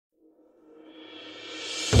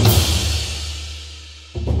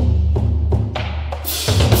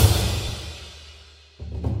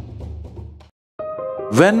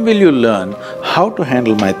When will you learn how to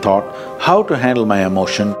handle my thought, how to handle my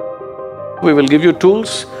emotion? We will give you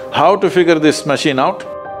tools, how to figure this machine out.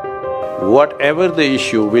 Whatever the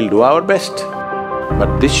issue, we'll do our best.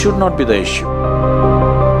 But this should not be the issue.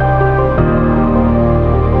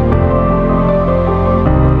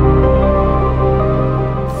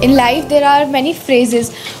 In life, there are many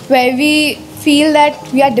phases where we feel that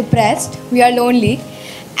we are depressed, we are lonely,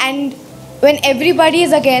 and when everybody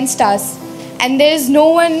is against us and there is no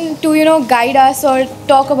one to, guide us or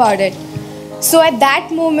talk about it. So at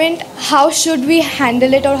that moment, how should we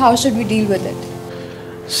handle it or how should we deal with it?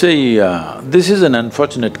 See, this is an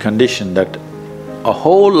unfortunate condition that a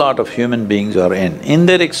whole lot of human beings are in. In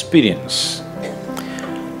their experience,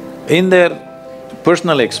 in their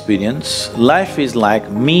personal experience, life is like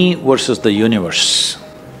me versus the universe.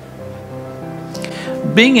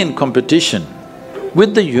 Being in competition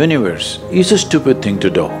with the universe is a stupid thing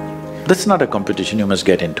to do. That's not a competition you must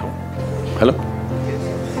get into. Hello?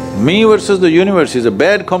 Me versus the universe is a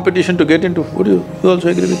bad competition to get into. Would you also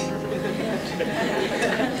agree with me?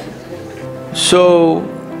 So,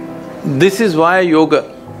 this is why yoga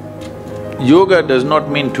does not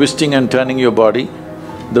mean twisting and turning your body.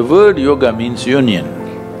 The word yoga means union.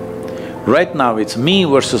 Right now it's me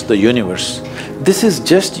versus the universe. This is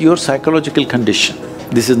just your psychological condition.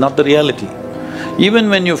 This is not the reality. Even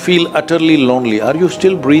when you feel utterly lonely, are you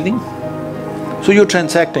still breathing? So you're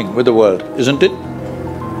transacting with the world, isn't it?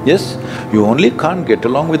 Yes? You only can't get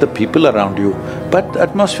along with the people around you, but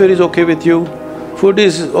atmosphere is okay with you, food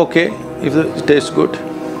is okay if it tastes good,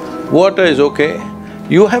 water is okay.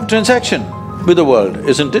 You have transaction with the world,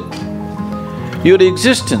 isn't it? Your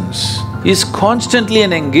existence is constantly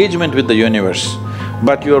an engagement with the universe,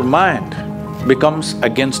 but your mind becomes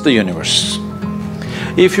against the universe.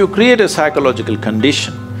 If you create a psychological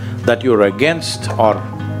condition that you're against or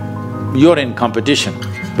you're in competition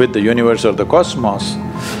with the universe or the cosmos,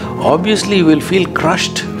 obviously you will feel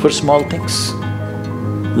crushed for small things.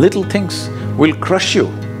 Little things will crush you.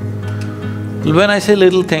 When I say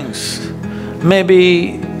little things,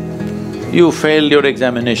 maybe you failed your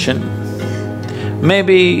examination,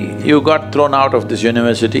 maybe you got thrown out of this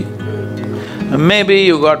university, maybe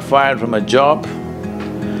you got fired from a job,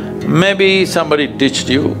 maybe somebody ditched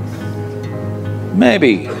you,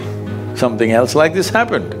 maybe something else like this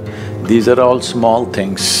happened. These are all small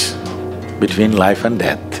things between life and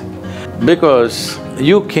death. Because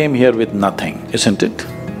you came here with nothing, isn't it?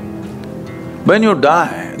 When you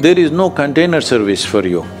die, there is no container service for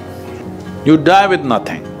you. You die with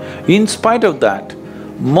nothing. In spite of that,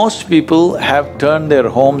 most people have turned their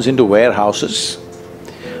homes into warehouses.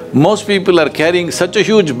 Most people are carrying such a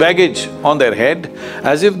huge baggage on their head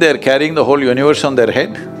as if they're carrying the whole universe on their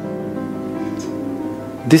head.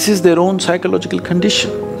 This is their own psychological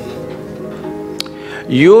condition.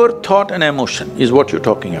 Your thought and emotion is what you're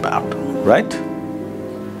talking about, right?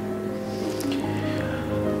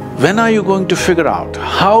 When are you going to figure out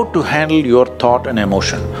how to handle your thought and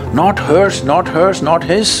emotion? Not hers, not hers, not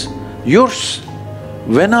his, yours.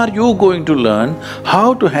 When are you going to learn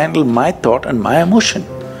how to handle my thought and my emotion?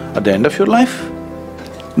 At the end of your life?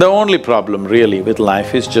 The only problem really with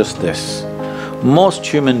life is just this. Most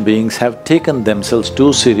human beings have taken themselves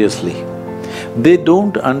too seriously. They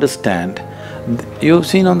don't understand. You've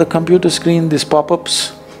seen on the computer screen these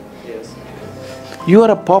pop-ups? Yes. You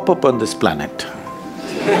are a pop-up on this planet.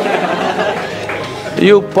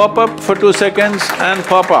 You pop up for 2 seconds and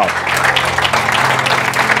pop out.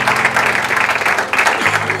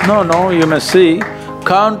 No, you must see,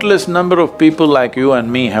 countless number of people like you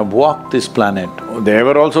and me have walked this planet. They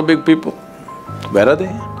were also big people. Where are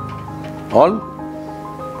they? All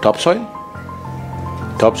topsoil?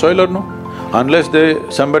 Topsoil or no? Unless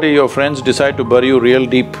somebody, your friends decide to bury you real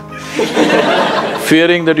deep,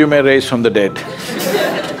 fearing that you may rise from the dead.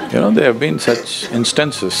 There have been such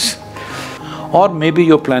instances. Or maybe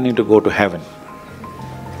you're planning to go to heaven.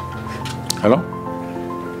 Hello?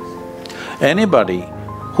 Anybody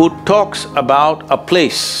who talks about a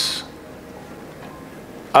place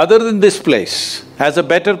other than this place, as a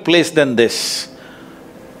better place than this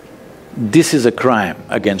is a crime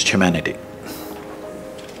against humanity.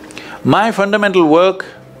 My fundamental work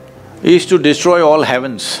is to destroy all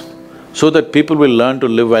heavens so that people will learn to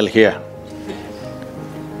live well here.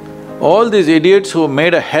 All these idiots who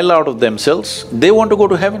made a hell out of themselves, they want to go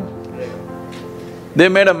to heaven. They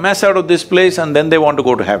made a mess out of this place and then they want to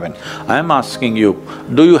go to heaven. I'm asking you,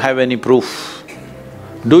 do you have any proof?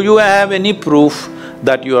 Do you have any proof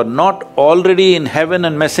that you are not already in heaven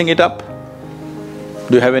and messing it up?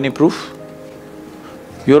 Do you have any proof?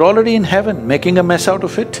 You're already in heaven, making a mess out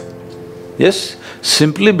of it. Yes,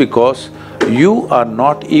 simply because you are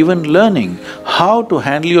not even learning how to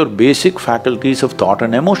handle your basic faculties of thought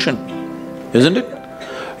and emotion, isn't it?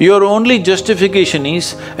 Your only justification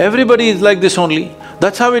is, everybody is like this only,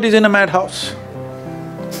 that's how it is in a madhouse.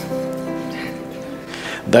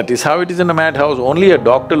 That is how it is in a madhouse, only a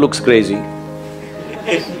doctor looks crazy.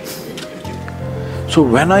 So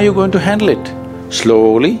when are you going to handle it?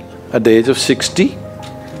 Slowly, at the age of 60?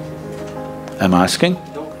 I'm asking.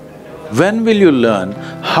 When will you learn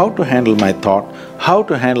how to handle my thought, how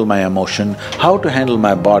to handle my emotion, how to handle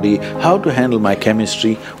my body, how to handle my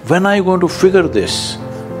chemistry? When are you going to figure this?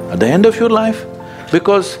 At the end of your life?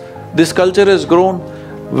 Because this culture has grown.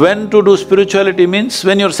 When to do spirituality means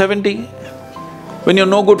when you're 70, when you're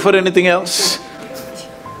no good for anything else.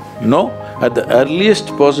 No, at the earliest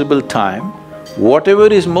possible time, whatever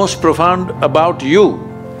is most profound about you,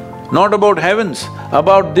 not about heavens,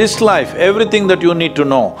 about this life, everything that you need to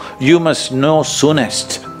know, you must know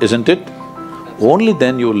soonest, isn't it? Only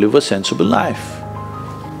then you live a sensible life.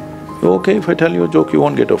 Okay, if I tell you a joke, you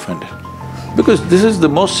won't get offended. Because this is the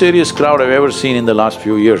most serious crowd I've ever seen in the last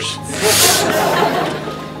few years.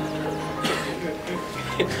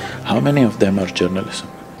 How many of them are journalism?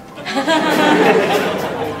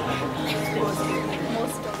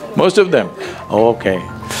 Most of them? Okay.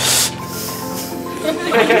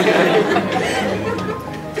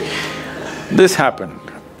 This happened.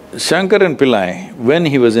 Shankaran Pillai, when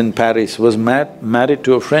he was in Paris, was married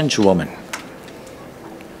to a French woman.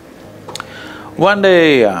 One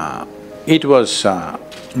day, it was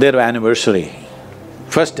their anniversary,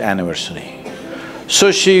 first anniversary.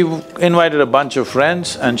 So she invited a bunch of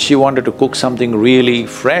friends and she wanted to cook something really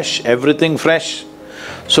fresh, everything fresh.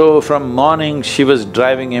 So from morning, she was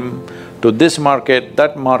driving him to this market,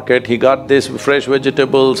 that market, he got this fresh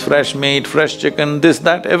vegetables, fresh meat, fresh chicken, this,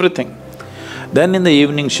 that, everything. Then in the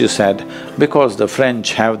evening she said, because the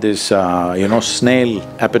French have this, snail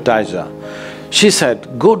appetizer, she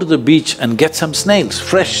said, go to the beach and get some snails,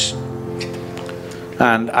 fresh,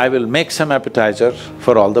 and I will make some appetizer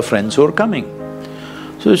for all the friends who are coming.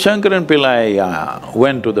 So Shankaran Pillai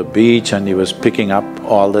went to the beach and he was picking up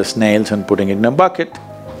all the snails and putting it in a bucket.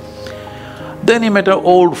 Then he met an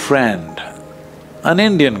old friend, an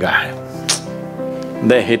Indian guy.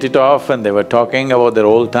 They hit it off and they were talking about their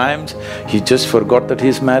old times. He just forgot that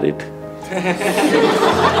he's married.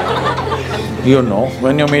 You know,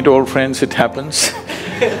 when you meet old friends, it happens.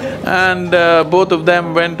 And both of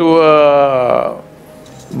them went to a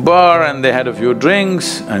bar and they had a few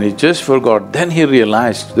drinks and he just forgot. Then he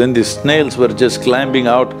realized, then the snails were just climbing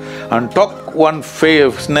out and one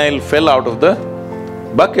snail fell out of the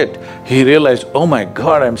bucket. He realized, oh my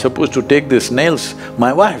God, I'm supposed to take these snails,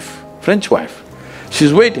 my wife, French wife,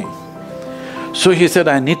 she's waiting. So he said,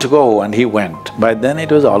 I need to go, and he went. By then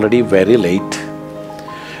it was already very late.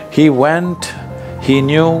 He went, he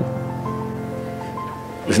knew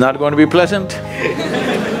it's not going to be pleasant.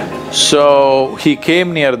 So he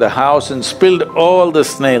came near the house and spilled all the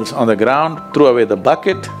snails on the ground, threw away the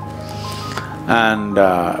bucket and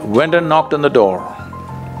went and knocked on the door.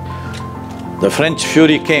 The French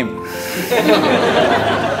fury came.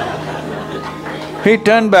 He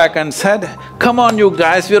turned back and said, come on you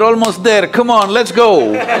guys, we're almost there, come on, let's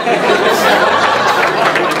go.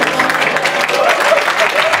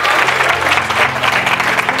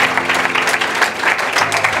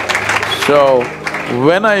 So,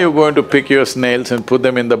 when are you going to pick your snails and put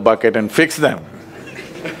them in the bucket and fix them?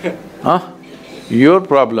 Huh? Your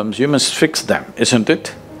problems, you must fix them, isn't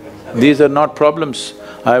it? These are not problems.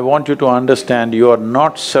 I want you to understand, you are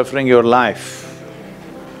not suffering your life.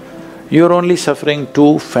 You're only suffering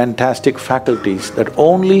two fantastic faculties that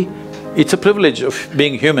only… It's a privilege of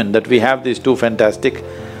being human that we have these two fantastic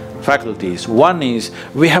faculties. One is,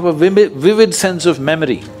 we have a vivid sense of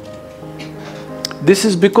memory. This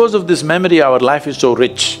is because of this memory our life is so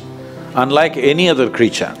rich, unlike any other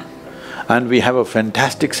creature. And we have a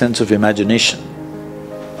fantastic sense of imagination.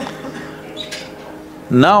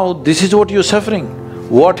 Now, this is what you're suffering.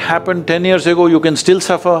 What happened 10 years ago, you can still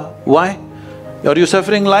suffer. Why? Are you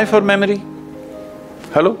suffering life or memory?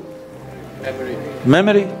 Hello? Memory.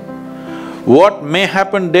 Memory. What may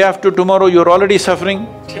happen day after tomorrow, you're already suffering.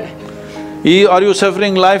 Are you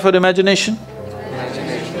suffering life or imagination?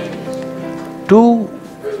 Imagination. Two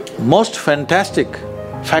most fantastic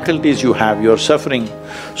faculties you have, you're suffering.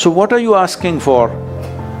 So what are you asking for?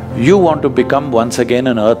 You want to become once again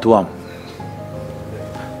an earthworm.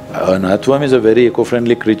 An earthworm is a very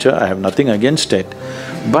eco-friendly creature, I have nothing against it.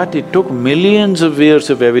 But it took millions of years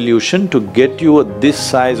of evolution to get you this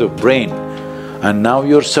size of brain. and now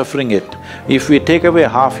you're suffering it. If we take away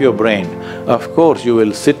half your brain, of course you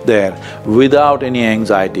will sit there without any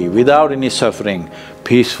anxiety, without any suffering,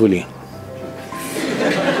 peacefully.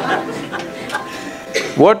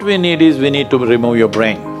 What we need is, we need to remove your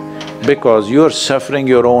brain, because you're suffering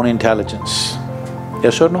your own intelligence.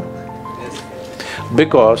 Yes or no? Yes.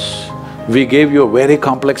 Because we gave you a very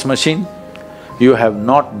complex machine, you have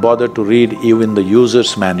not bothered to read even the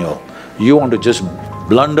user's manual. You want to just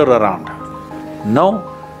blunder around.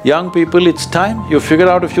 No, young people, it's time you figure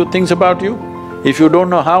out a few things about you. If you don't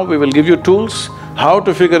know how, we will give you tools, how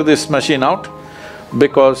to figure this machine out,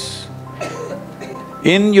 because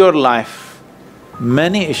in your life,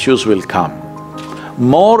 many issues will come.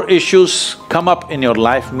 More issues come up in your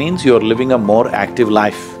life means you're living a more active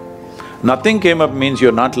life. Nothing came up means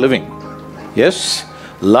you're not living. Yes?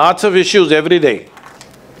 Lots of issues every day.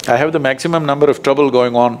 I have the maximum number of trouble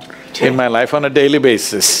going on in my life on a daily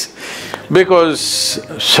basis, because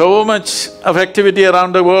so much of activity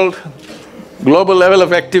around the world, global level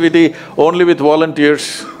of activity only with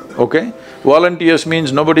volunteers, okay? Volunteers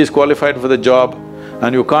means nobody is qualified for the job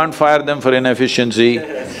and you can't fire them for inefficiency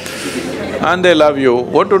and they love you,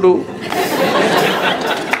 what to do?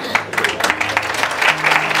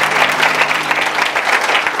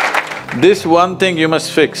 This one thing you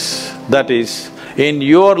must fix, that is, in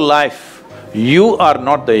your life, you are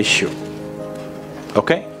not the issue,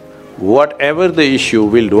 okay? Whatever the issue,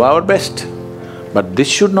 we'll do our best, but this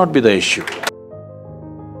should not be the issue.